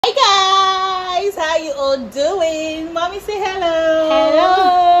doing? Mommy, say hello.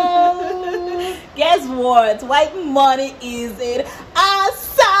 Hello. Guess what? Whitemoney is in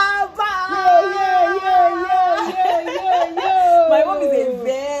ASABA. Yeah. My mom is a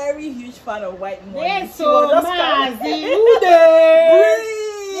very huge fan of Whitemoney. Yes, so I'm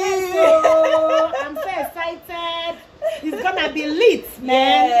so excited. It's gonna be lit,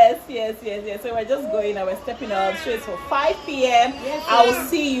 man. Yes. So we're just going now. We're stepping out straight for 5 p.m. Yes, I will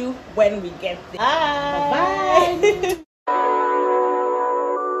see you when we get there. Bye.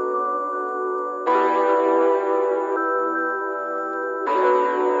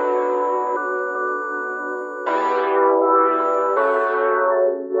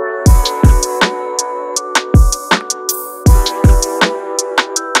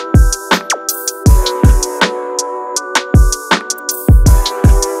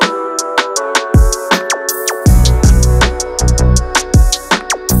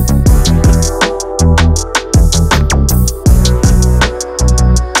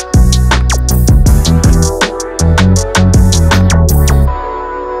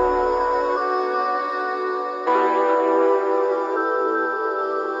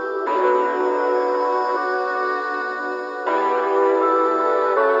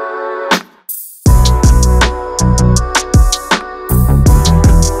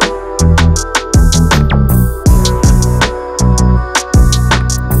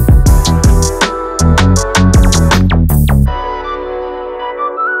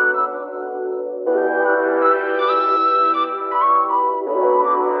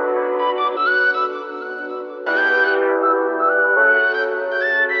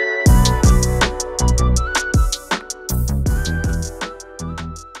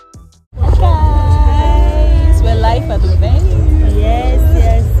 At the venue. Yes.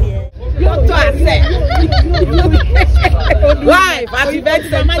 You're to accept. Live at the event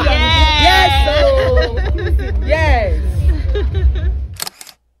center. Yes.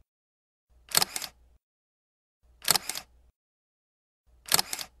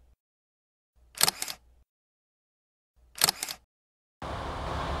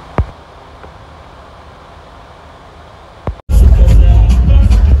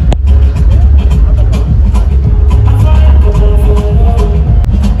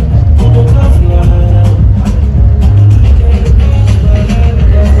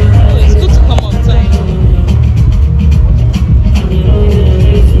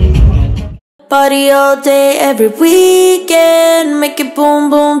 Party all day, every weekend. Make it boom,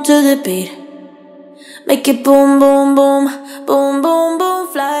 boom to the beat. Make it boom, boom, boom. Boom, boom, boom.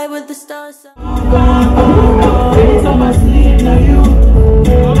 Fly with the stars. Anytime I sleep, now you.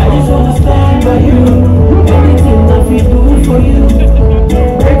 I just wanna stand by you. Anything I feel do for you.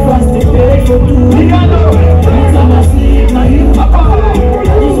 Breakfast, they pay for two. Anytime I sleep, now you. I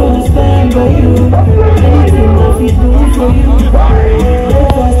just wanna stand by you. Anything I feel do for you.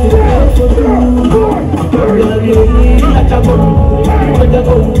 Breakfast, they pay for two. I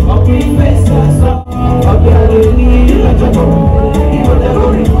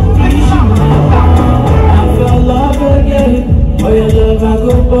feel love again. Oh, your love, I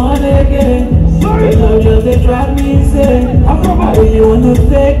go born again. Your love just they drive me insane. I really wanna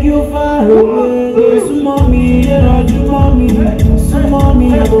take you far away. So mommy, yeah, you mommy. So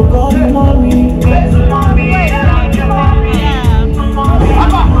mommy, I go call you mommy.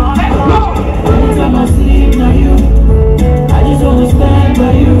 Anytime I sleep, now you. I just wanna stand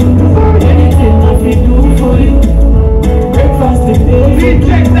by you. Anything I feel do for you. Breakfast, they pay for you.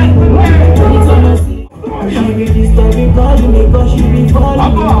 Anytime I see she be disturbing, calling me, cause she be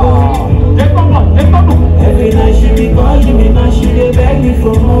calling me. Every night she be calling me, now she dey beg me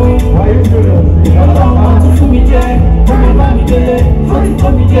for more. Want to fool me there, come over me there. Want to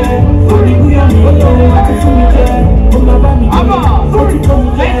come me there, only who you me. Want to fool me there, come over me there. Want to come me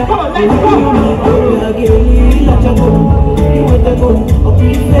there, only who you me. Oh, again, like a bomb. You want to go, up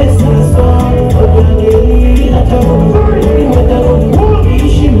in face and storm. Oh, again, like a bomb. You want to go,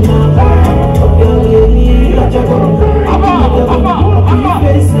 fish in my bar. Oh, again, like a bomb. You want to go, up in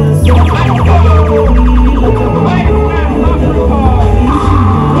face and storm. Oh, again, like a bomb. You want to go, fish in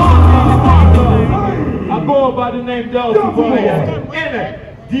my bar. I go by the name Delta Boy. In it,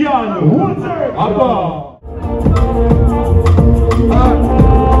 Diano. Abba.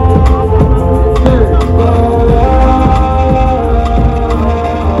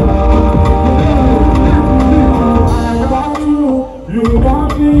 You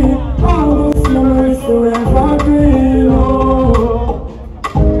got me, all those memories forever green.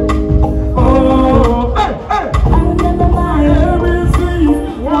 I remember my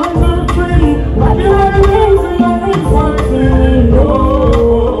everything, 1, 2, 3. But you are losing every something.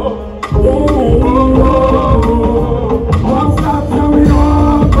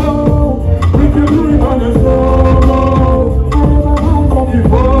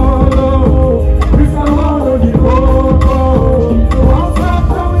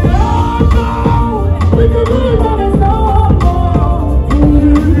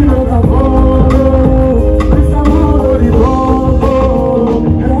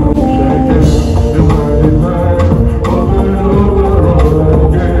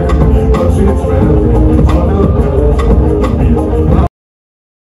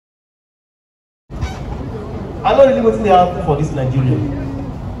 only waiting they happen for this Nigeria.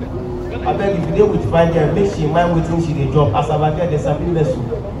 I beg if they with find them, make she mind waiting she dey drop. ASABA get the sabi vessel.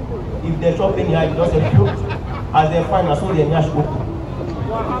 If they drop in here, just a few. As they find, as so they nyash go.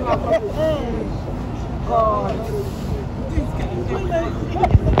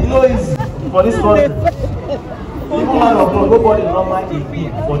 You know it's for this country. Even man of God, nobody normal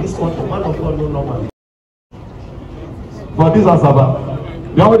again for this country. Man of God no normal. For this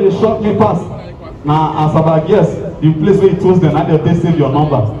ASABA, the one they shock me past. Now ASABA, yes, the place where you toast them and they save your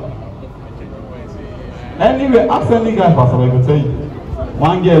number. Anyway, ask any guy for ASABA, he will tell you.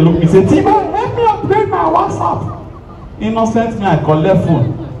 One girl look me say, Tiba, help me upgrade my WhatsApp. Innocent me, I collect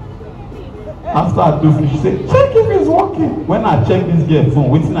phone. After I do finish, she say, check if it's working. When I check this girl phone,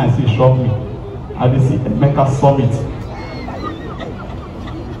 waiting I see shock me. I dey see Emeka Summit.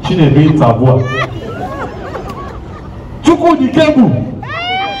 Chinedu Tabua. Chuku the cable.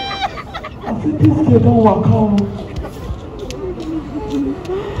 I said, this girl don't work out.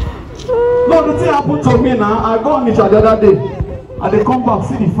 No, the thing happened to me now. I go on Nisha the other day. And they come back,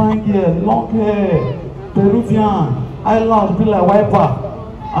 see the fine girl, long hair, Peruvian, eyelash, be like wiper.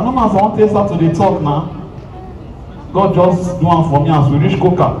 I know man, I want to start to the talk now. God just do one for me as we reach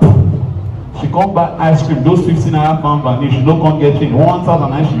Coca. She come buy ice cream, those 15 naira pound vanish, she don't come get change, 1,000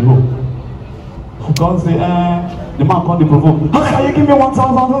 naira she go. She come say, the man come dey provoke, how can you give me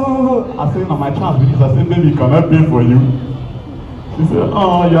 1,000? I say, no, my chance with this. I say, baby, can I pay for you? She say,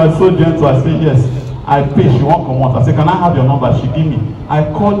 oh, you are so gentle. I say, yes. I pay, she won't come out. I say, can I have your number? She give me. I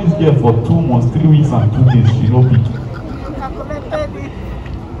call this girl for 2 months, 3 weeks and 2 days. She no pick.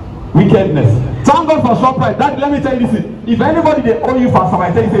 Wickedness. Thank God for ShopRite. That, let me tell you this. If anybody they owe you for some,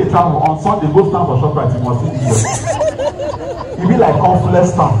 I tell you say travel on Sunday, go stand for ShopRite. You must see this. You be like confidence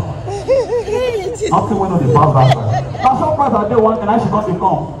stand. Nothing when they pass that time. Now ShopRite I did one and I she got to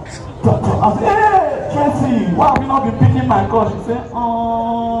come. I say, hey, Tracy, why have you not been picking my call? She say,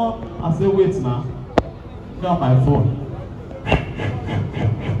 oh. I say, wait now. Get on my phone.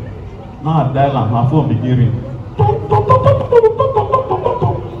 Now I dial and my phone begin ring.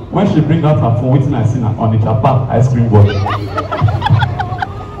 When she bring out her phone, waiting I see her on the Japan ice cream board.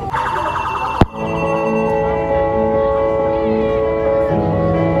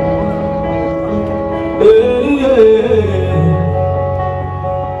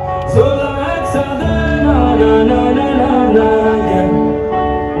 So the nights are there, na na na na na, yeah.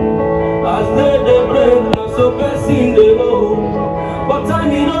 As they break, not so passing they go. But time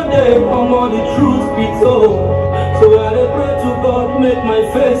you know they come on the truth be told. So I pray to God, make my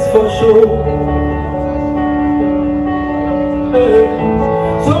face for show.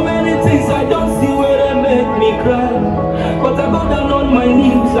 So many things I don't see where they make me cry. But I go down on my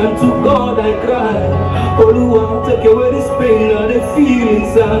knees and to God I cry. Oh Lord, take away this pain that I feel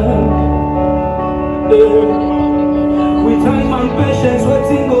inside. With time and patience,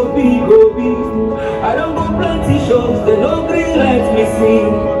 waiting go be. I don't go plenty shows, they don't green let me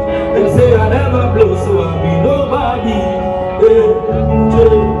sing. They say I never blow, so I'll be nobody.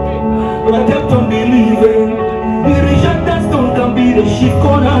 But I kept on believing. The rejected stone can be the chief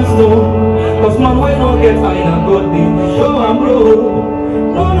cornerstone. Cause man, when I get high, I got the show I'm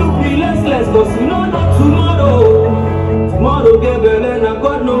broke. Don't look me less, cause you know not tomorrow. Tomorrow get better, and I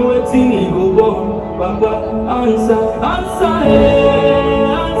got no waiting, he go born. Papa, answer, Papa,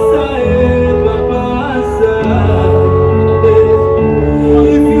 answer.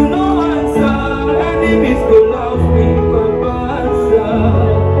 If you know answer, enemies go love me, Papa, answer.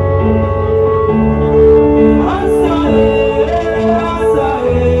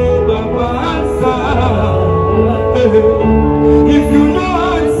 If you know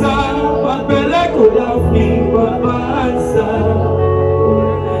answer, but Bella could love me, Papa, answer.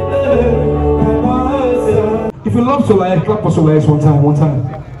 If you love Solar, clap for Solar one time.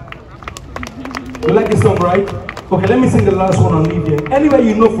 You like this song, right? Okay, let me sing the last one and leave here. Anyway,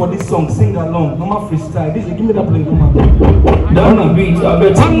 you know for this song, sing along. No more freestyle. This is, give me that play, come on. Down the beat, I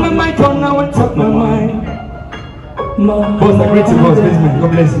bet. Turn my mic on now and talk my mind. Boss, I greet you, boss. Basement.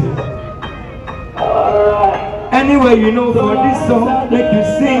 God bless you. Anyway, you know for this song, make you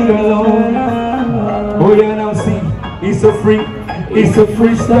sing along. Oh yeah, now see, it's a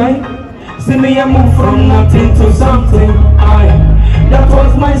freestyle. See me, I move from nothing to something. That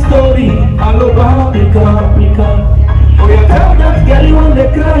was my story. All about Pika. Oh yeah, tell that girl you want to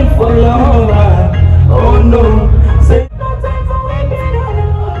cry for love. Oh no, say no time for weeping.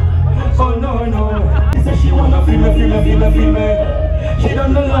 Oh no. She said she wanna feel me. She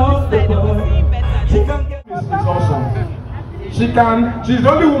don't love the boy. She can't get This is awesome. She's the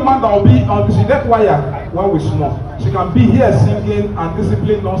only woman that will be on the choir when we smoke. She she can be here singing and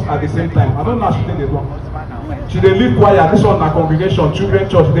discipline us at the same time. I don't know how she did it wrong. She dey lead choir. This one na congregation, children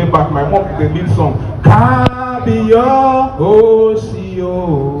church dey back. My mom dey lead song. Kabiyo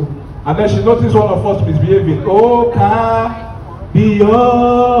Osio. And then she noticed one of us misbehaving. Oh Kabiyo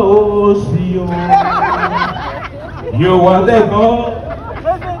Osio. You are the God.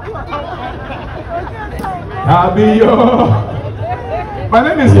 Kabiyo. My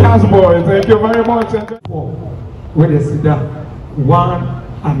name is Casboy. Thank you very much. When they sit down,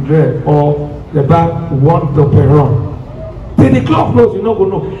 100 or the back $1 per run. Then the club close, you not go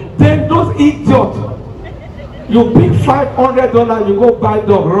know. Then those idiots, you pick $500, you go buy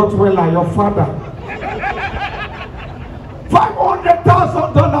dog Rottweiler, your father.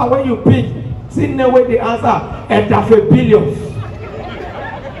 $500,000 when you pick, see no way the answer, and that's a billion.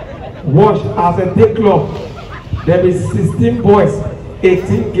 Watch as a day club, there is 16 boys,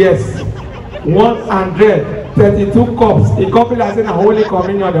 18 guests, 132 cups. The couple that's in a holy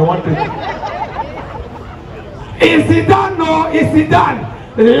communion, they want it. Is it done? No, is it done?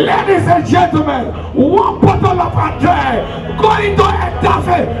 Ladies and gentlemen, one bottle of Andre going to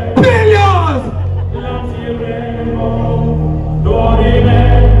Etafe billions.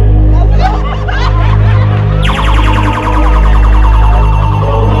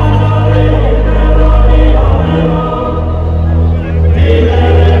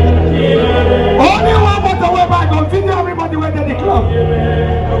 Only one bottle way back. Continue everybody went to the club.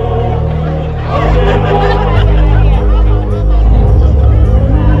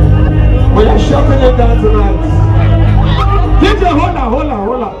 We are shopping it down tonight. DJ, hold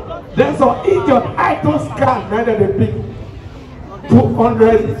on. There's some idiot iTunes card now that they pick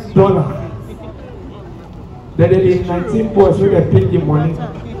 $200. Then they did 19 boys who they pick the money.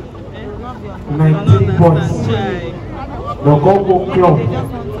 19 boys. No go club.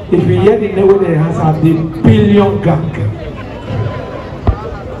 If you hear the name where they answer the billion gang.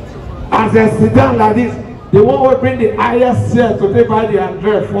 As they sit down like this, the one will bring the highest share to take by the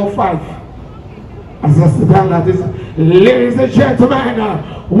 100, 4, 5. As I sit down like this, ladies and gentlemen,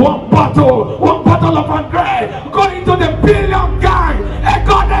 one bottle of 100 going to the billion gang. They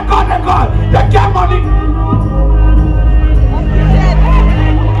got, they get money.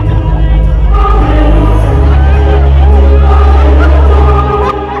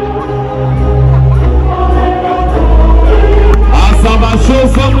 ASABA, show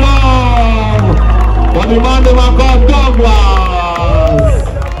some love for the man they were called Douglas.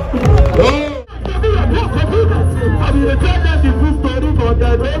 They tell them the full story, but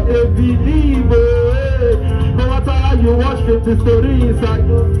they don't believe it. No matter how you watch the story inside.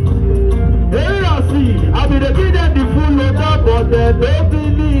 Hey, I see. I mean, they give them the full loader, but they don't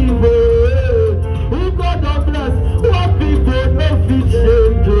believe it. Who God don't bless? What people no fit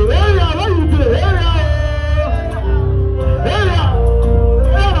change? Hey, what you do? Hey,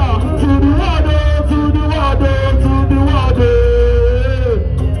 to the water, to the water, to the water.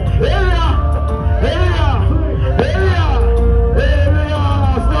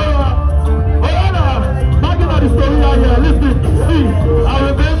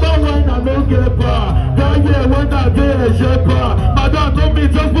 Madam told me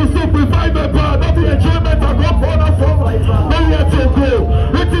just to simplify the bar, not the enjoyment I got for us from nowhere to go.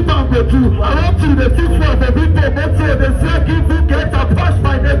 What's it down go to? I went to the 6th floor every day, but say the second to get a push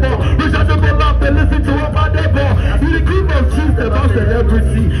my neighbor. Wish I never laugh, they listen to what my neighbor. In the group of cheese, about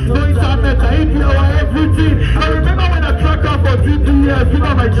celebrity. No internet, I ain't here or everything. I remember when I tracked out for 2 years, you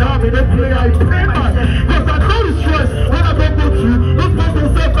know my job, in the play, I pray man. Cause I know the stress when I don't go through. Don't put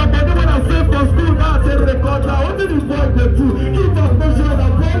yourself up, but when I save for school, now I tell the record now. What did you boy go do? Keep on pushing on the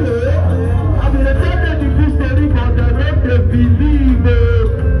ball. I mean, they tell them the full story, but they don't believe it.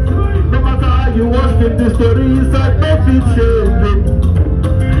 No matter how you watch the story, inside no fit change.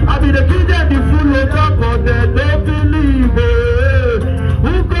 I mean, they give them the full loader, but they don't believe it.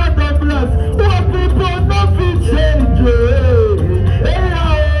 Who God don't bless? What people no fit change?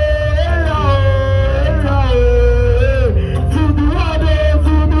 To the water,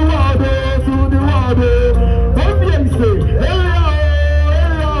 to the water, to the water. What do you say?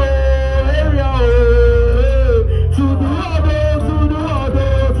 To the water, to the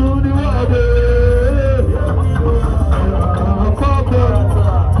water, to the water.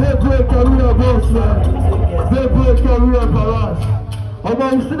 They break career boss, man. They break career garage. Oh, but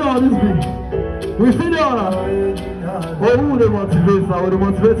we see all this big. We see all that. Oh, who they motivate now? They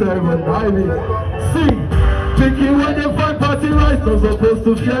motivate everybody. I mean, see, thinking when they find party rights, they're supposed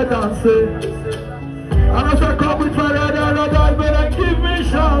to fear dancing. And as I come with my red and I better give me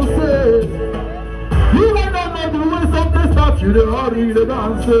chances. You might not know the way some start, you the hurry, you the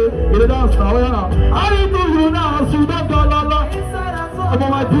dance now, yeah. I do you now, so don't go la la. I'm on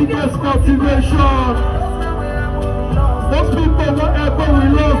my biggest motivation. Those people, whatever we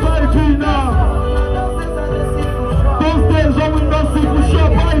love, IP now. Those days when we don't see the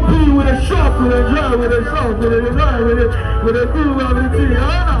shop, IP with a shop, with a job, with a shop, with a job, with a do everything,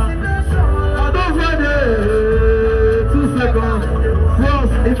 yeah. And those were there, 2 seconds. Plus,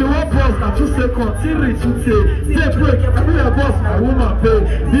 if you want pause, at 2 seconds, stay break, I be a boss, my woman pay.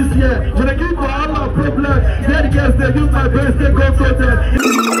 This year, when I give for all our problems, dead girls, they use my best, they go to them.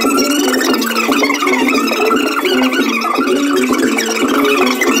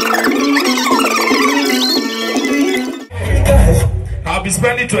 I'll be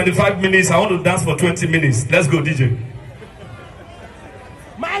spending 25 minutes. I want to dance for 20 minutes. Let's go, DJ.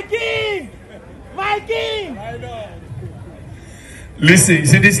 Mikey! Mikey! Listen, you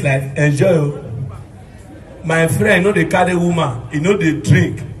see this life? Enjoy. My friend, you know they carry woman, you know they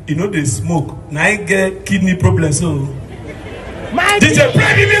drink, you know they smoke. Now I get kidney problems. So, Mikey! DJ,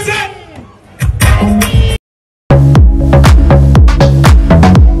 play the music!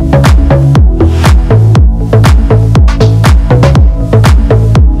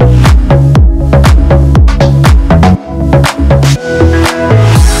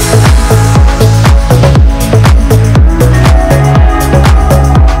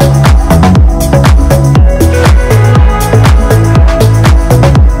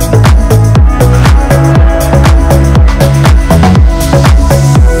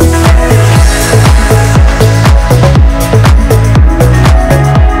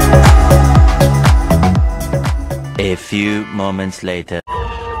 A few moments later.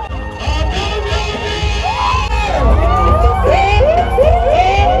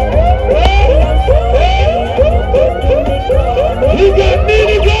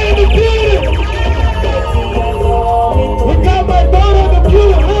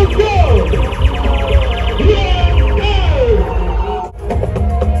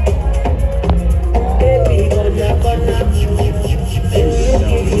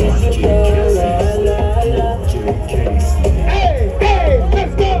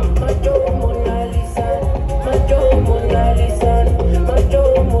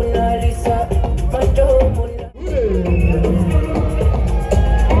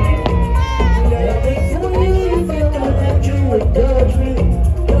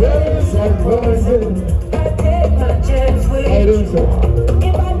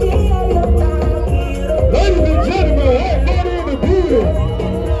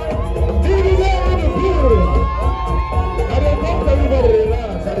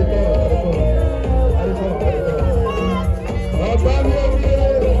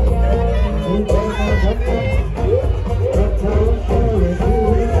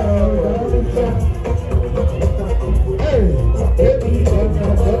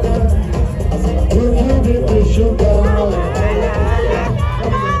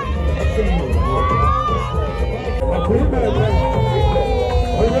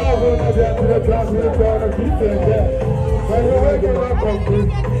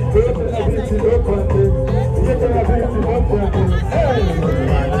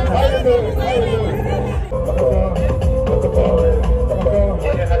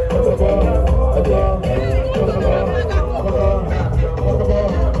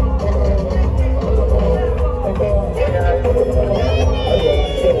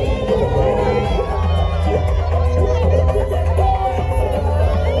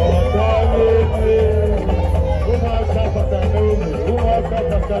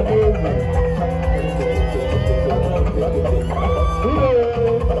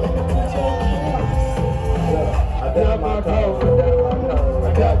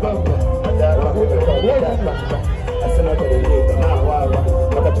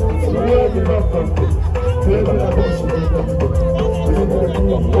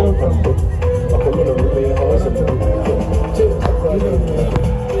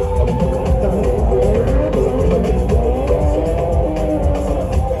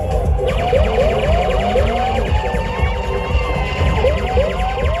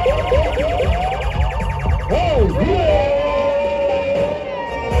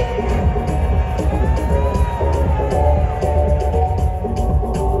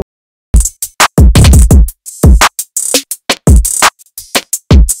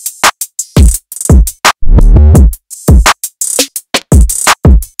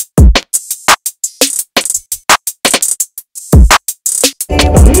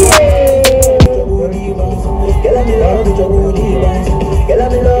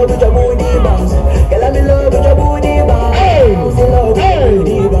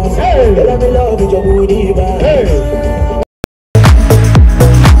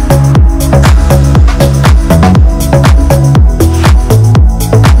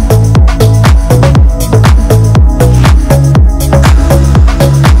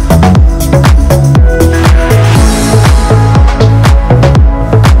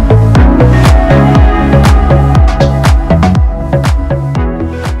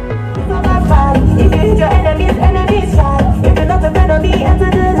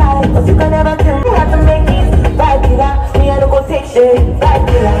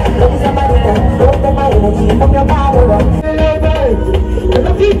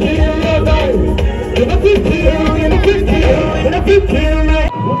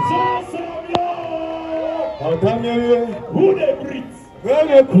 Who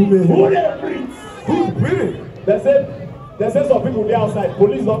they breathe? Who's breathing? They say some people there outside.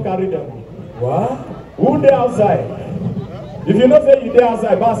 Police don't carry them. What? Who they outside? If you don't say you there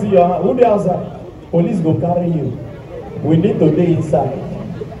outside, pass your hand. Who they outside? Police go carry you. We need to be inside.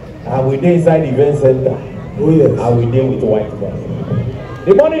 And we dey inside the event center. Oh yes. And we dey with white money.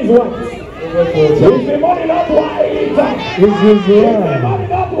 The money is white. Is the money not white? Is the money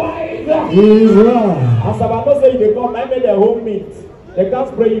not white? ASABA no say they come, I made their home meat. They can't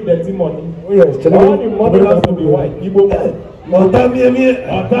spray you dirty money. Oh yes. All the money has to be white. Igbo money. Who they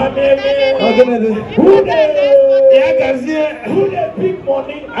big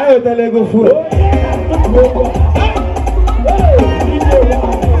money? I will tell you go food. Oh yeah.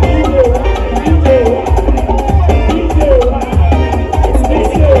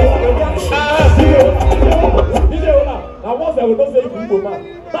 Now once I will not say you man.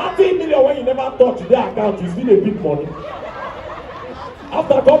 30 million when you never touch their account, you still a big money.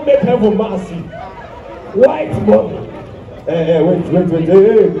 After God make heaven massive. White money. Wait.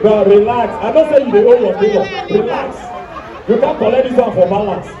 Hey, God, relax. I don't say you dey owe your bill. Relax. You can't collect this one for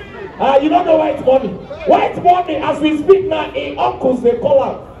balance. You don't know white money. White money, as we speak now, in uncles they call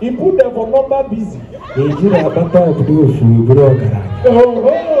out. He put them for number busy.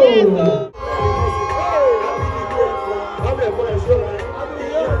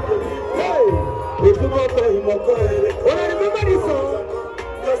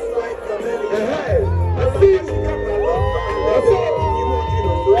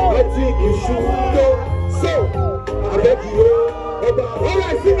 I think you should go. So, I beg you.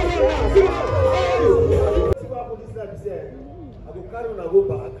 Alright, sing along now. Sing along. I will carry on and go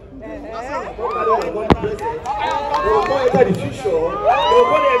back. I will carry on and go to the I will go enter the future. I will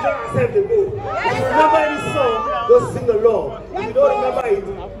go there and accept the goal. If you remember any song, just sing along. If you don't remember it,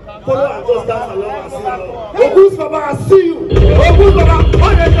 follow and just dance along and sing along. Ogus Baba, I see you. Ogus Baba,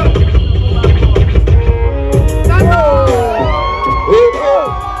 on your shot.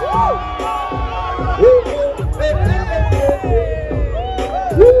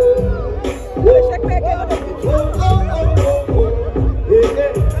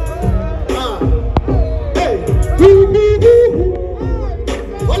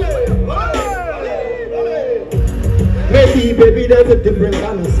 Baby, there's a different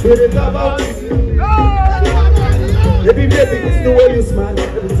kind of spirit about you. Baby, it's the way you smile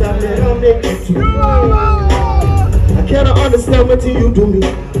every time that I make you too. I cannot understand what you do me,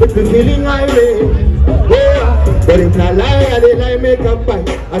 but the feeling irate. Yeah, but if I lie, I did lie, make a fight.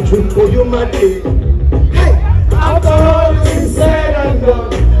 I drink for you, my day. Hey, after all is said and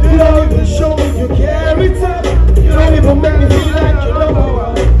done, you don't even show me you care return. You don't even make me feel like you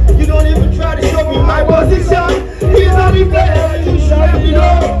know. You don't even try to show me my position. He's not even there, you should let me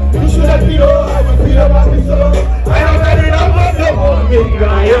know. You should let me know how you feel about me, so I am ready enough of your home. I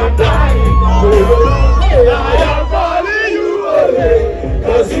am dying. I am calling you away,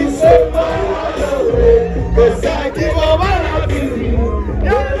 cause you set my heart away. Cause I give all my love to you.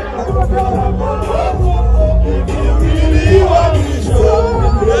 If you really want me so,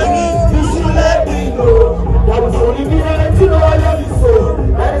 you should let me know. That was only me that you know I love you so.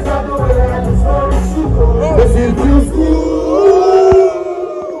 That is not the way I just want you to go. Cause it feels good,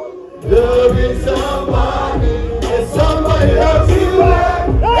 loving somebody, and somebody loves you back.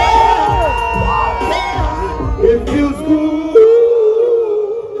 It feels good,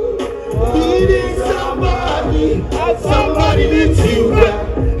 needing somebody, and somebody needs you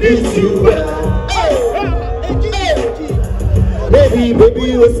back, needs you back. Baby,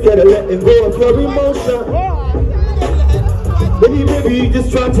 you were scared of letting go of your emotion. Baby, you just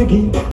trying to keep